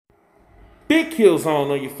Big kill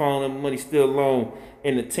zone on your phone and money still long,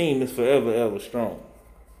 and the team is forever, ever strong.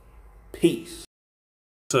 Peace.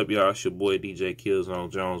 What's up, y'all? It's your boy DJ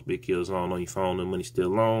KILLZOWN Jones. Big kill zone on your phone and money still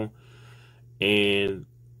long. And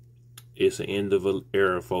it's the end of an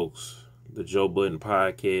era, folks. The Joe Budden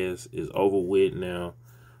podcast is over with now.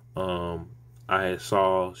 I had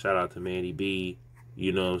saw, shout out to Mandy B,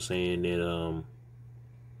 you know what I'm saying, that,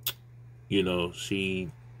 you know,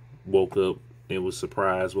 she woke up and was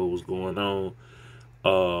surprised what was going on.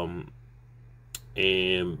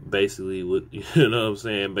 And basically, what, you know what I'm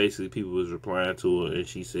saying, basically people was replying to her, and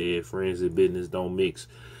she said, friends and business don't mix.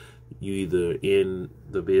 You either in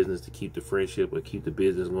the business to keep the friendship or keep the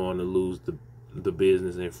business going to lose the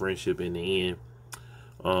business and friendship in the end.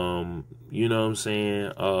 You know what I'm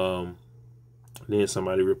saying? Then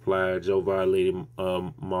somebody replied, Joe violated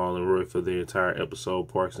Mal and Rory for their entire episode,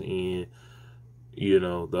 Parks and End, you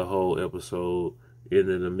know, the whole episode. And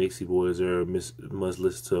then the Mixie Boys must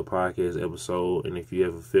listen to a podcast episode. And if you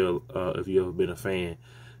ever been a fan,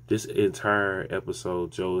 this entire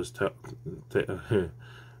episode, Joe is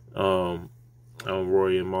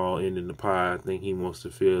Rory and Mal ending the pod. I think he wants to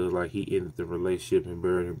feel like he ended the relationship and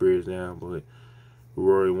buried the bridge down. But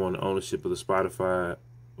Rory won the ownership of the Spotify.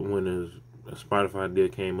 When the Spotify deal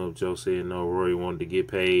came up, Joe said no. Rory wanted to get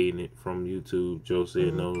paid from YouTube. Joe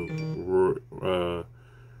said no.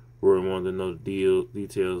 Rory wanted to know the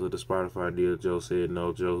details of the Spotify deal. Joe said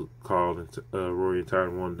no. Joe called and Rory and Tyler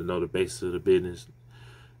wanted to know the basis of the business.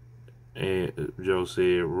 And Joe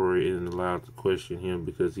said Rory isn't allowed to question him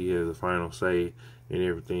because he has the final say in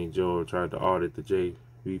everything. Joe tried to audit the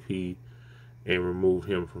JVP and remove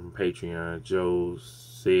him from Patreon. Joe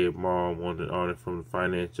said Mal wanted an audit from the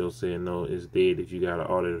finance. Joe said no, it's dead if you got to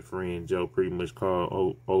audit a friend. Joe pretty much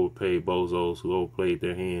called overpaid bozos who overplayed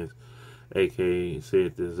their hands. AK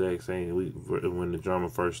said the exact same when the drama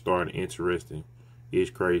first started. Interesting. It's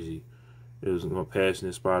crazy. It was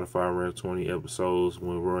passionate Spotify around 20 episodes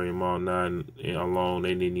when Rory and Mal not alone.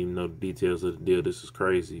 They didn't even know the details of the deal. This is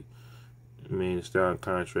crazy. I mean, it's still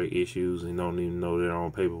contract issues and don't even know their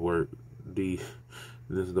own paperwork. This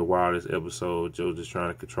is the wildest episode. Joe just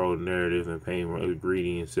trying to control the narrative and paint more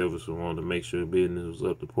greedy and selfish and wanted to make sure business was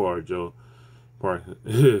up to par. Joe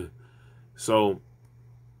So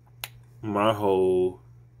my whole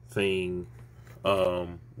thing,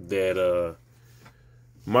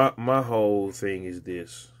 my whole thing is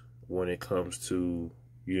this. When it comes to,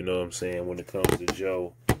 you know what I'm saying, when it comes to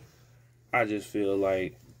Joe, I just feel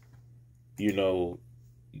like, you know,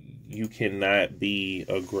 you cannot be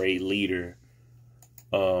a great leader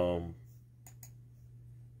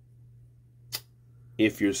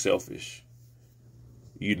if you're selfish.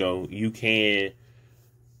 You know, you can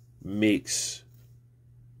mix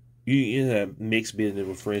business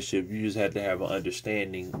with friendship. You just have to have an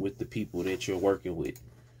understanding with the people that you're working with.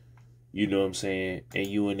 You know what I'm saying? And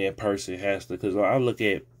you and that person has to, because I look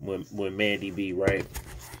at when Mandy B, right?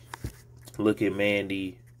 Look at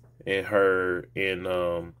Mandy and her and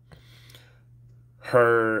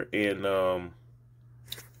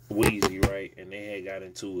Weezy, right? And they had got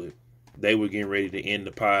into it. They were getting ready to end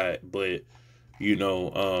the pod, but you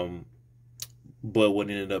know, but what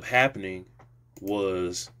ended up happening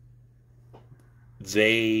was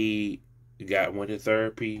they went to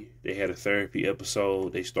therapy. They had a therapy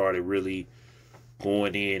episode. They started really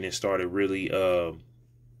going in and started really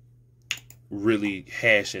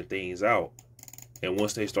hashing things out. And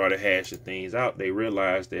once they started hashing things out, they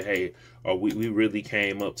realized that, hey, we really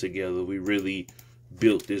came up together. We really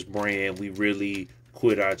built this brand. We really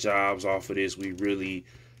quit our jobs off of this. We really,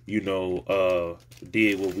 you know,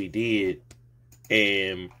 did what we did.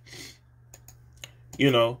 And,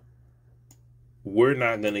 you know, we're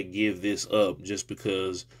not going to give this up just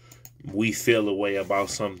because we feel a way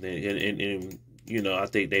about something. And you know, I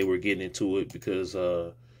think they were getting into it because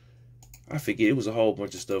I forget, it was a whole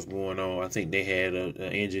bunch of stuff going on. I think they had an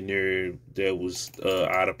engineer that was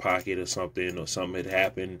out of pocket or something had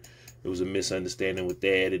happened. It was a misunderstanding with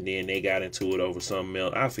that, and then they got into it over something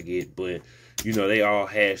else. I forget, but, you know, they all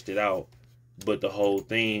hashed it out. But the whole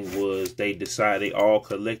thing was they decided, all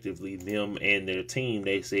collectively, them and their team,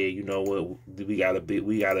 they said, you know what,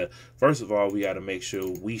 first of all, we gotta make sure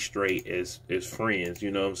we straight as friends,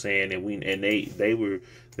 you know what I'm saying? And they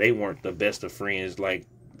weren't the best of friends. Like,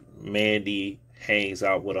 Mandy hangs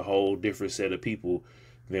out with a whole different set of people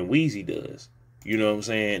than Weezy does. You know what I'm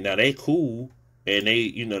saying? Now they cool and they,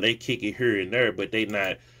 you know, they kick it here and there, but they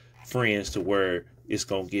not friends to where it's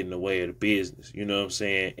gonna get in the way of the business. You know what I'm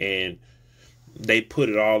saying? And they put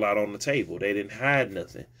it all out on the table. They didn't hide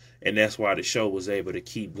nothing. And that's why the show was able to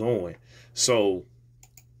keep going. So,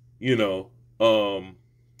 you know,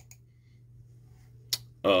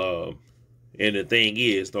 And the thing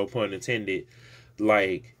is, no pun intended,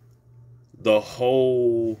 like the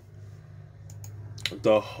whole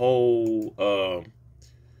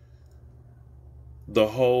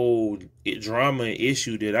drama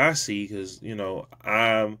issue that I see, because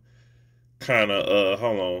I'm kind of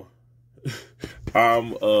hold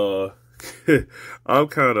on, I'm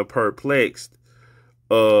kind of perplexed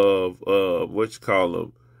of what you call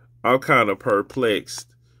them. I'm kind of perplexed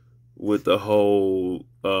with the whole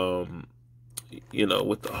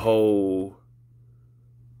with the whole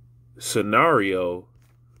scenario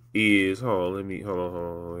is, hold on, I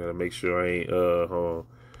gotta make sure I ain't hold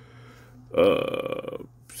on.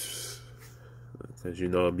 Cause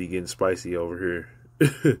I'm be getting spicy over here.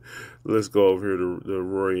 Let's go over here to the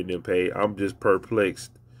Rory and them page. I'm just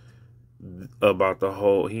perplexed about the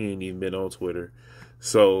whole, he ain't even been on Twitter.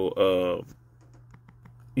 So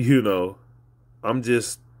I'm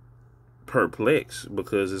just perplexed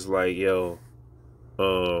because it's like,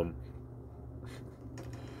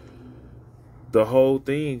 the whole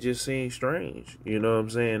thing just seems strange. You know what I'm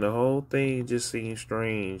saying? The whole thing just seems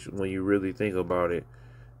strange when you really think about it.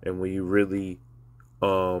 And when you really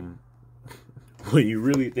think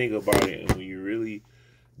about it, and when you really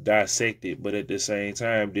dissect it. But at the same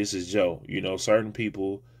time, this is Joe. Certain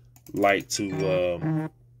people like to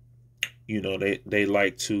they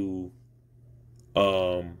like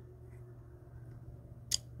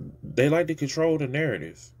to control the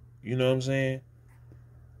narrative. You know what I'm saying?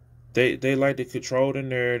 They like to control the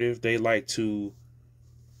narrative. They like to,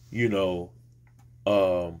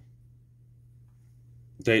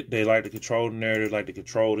 they like to control the narrative, like to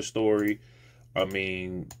control the story. I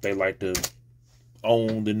mean, they like to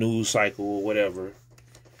own the news cycle or whatever.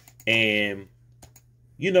 And,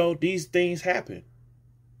 these things happen.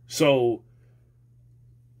 So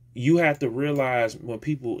you have to realize when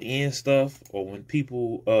people end stuff, or when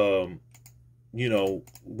people, want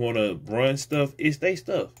to run stuff, it's their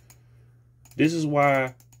stuff. This is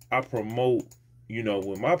why I promote,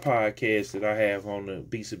 with my podcast that I have on the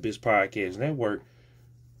Beats and Bits Podcast Network,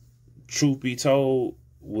 truth be told,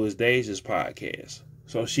 was Deja's podcast.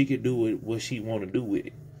 So she could do what she want to do with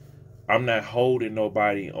it. I'm not holding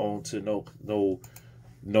nobody on to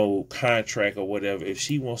no contract or whatever. If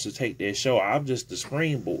she wants to take that show, I'm just the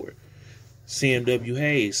springboard. CMW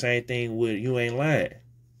Hayes, same thing with You Ain't Lying.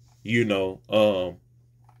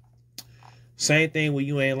 Same thing with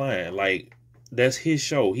You Ain't Lying. Like, that's his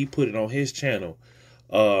show. He put it on his channel.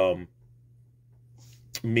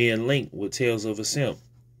 Me and Link with Tales of a Simp.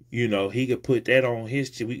 He could put that on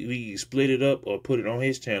his. We split it up or put it on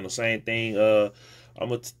his channel. Same thing. I'm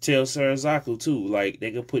gonna tell Sarah Zaku too. Like,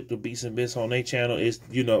 they could put the Beats and Bits on their channel. It's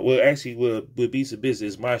with Beats and Bits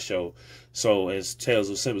is my show. So as Tales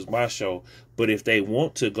of a Simp is my show. But if they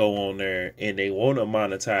want to go on there and they want to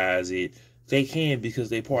monetize it, they can, because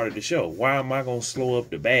they part of the show. Why am I gonna slow up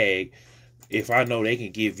the bag if I know they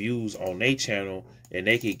can get views on their channel and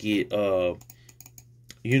they could get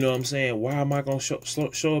you know what I'm saying? Why am I going to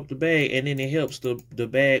show up the bag? And then it helps the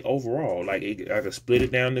bag overall. Like, I could split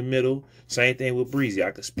it down the middle. Same thing with Breezy.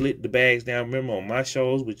 I could split the bags down, remember, on my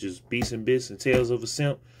shows, which is Beats and Bits and Tales of a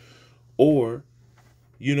Simp. Or,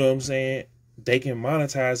 you know what I'm saying? They can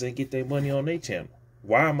monetize and get their money on their channel.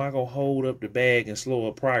 Why am I going to hold up the bag and slow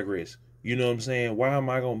up progress? You know what I'm saying? Why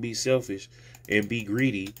am I going to be selfish and be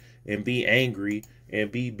greedy and be angry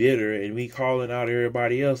and be bitter and be calling out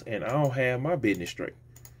everybody else, and I don't have my business straight?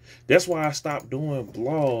 That's why I stopped doing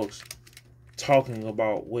blogs talking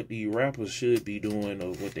about what these rappers should be doing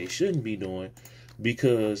or what they shouldn't be doing,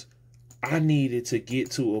 because I needed to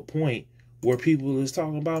get to a point where people is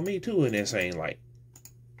talking about me too in that same light.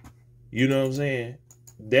 You know what I'm saying?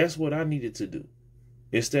 That's what I needed to do.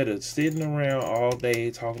 Instead of sitting around all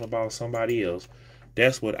day talking about somebody else,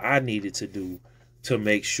 that's what I needed to do to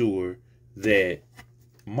make sure that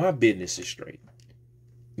my business is straight.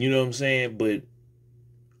 You know what I'm saying? But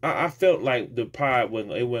I felt like the pod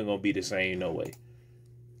wasn't going to be the same, no way.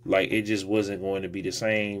 Like, it just wasn't going to be the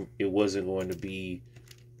same. It wasn't going to be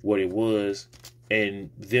what it was. And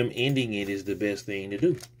them ending it is the best thing to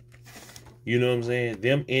do. You know what I'm saying?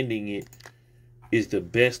 Them ending it is the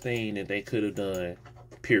best thing that they could have done,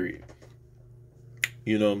 period.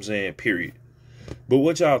 You know what I'm saying? Period. But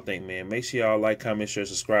what y'all think, man? Make sure y'all like, comment, share,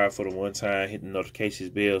 subscribe for the one time. Hit the notifications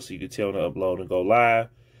bell so you can tell when to upload and go live.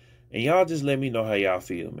 And y'all just let me know how y'all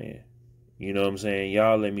feel, man. You know what I'm saying?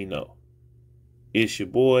 Y'all let me know. It's your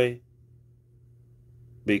boy,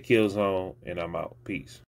 Big Killzone, and I'm out. Peace.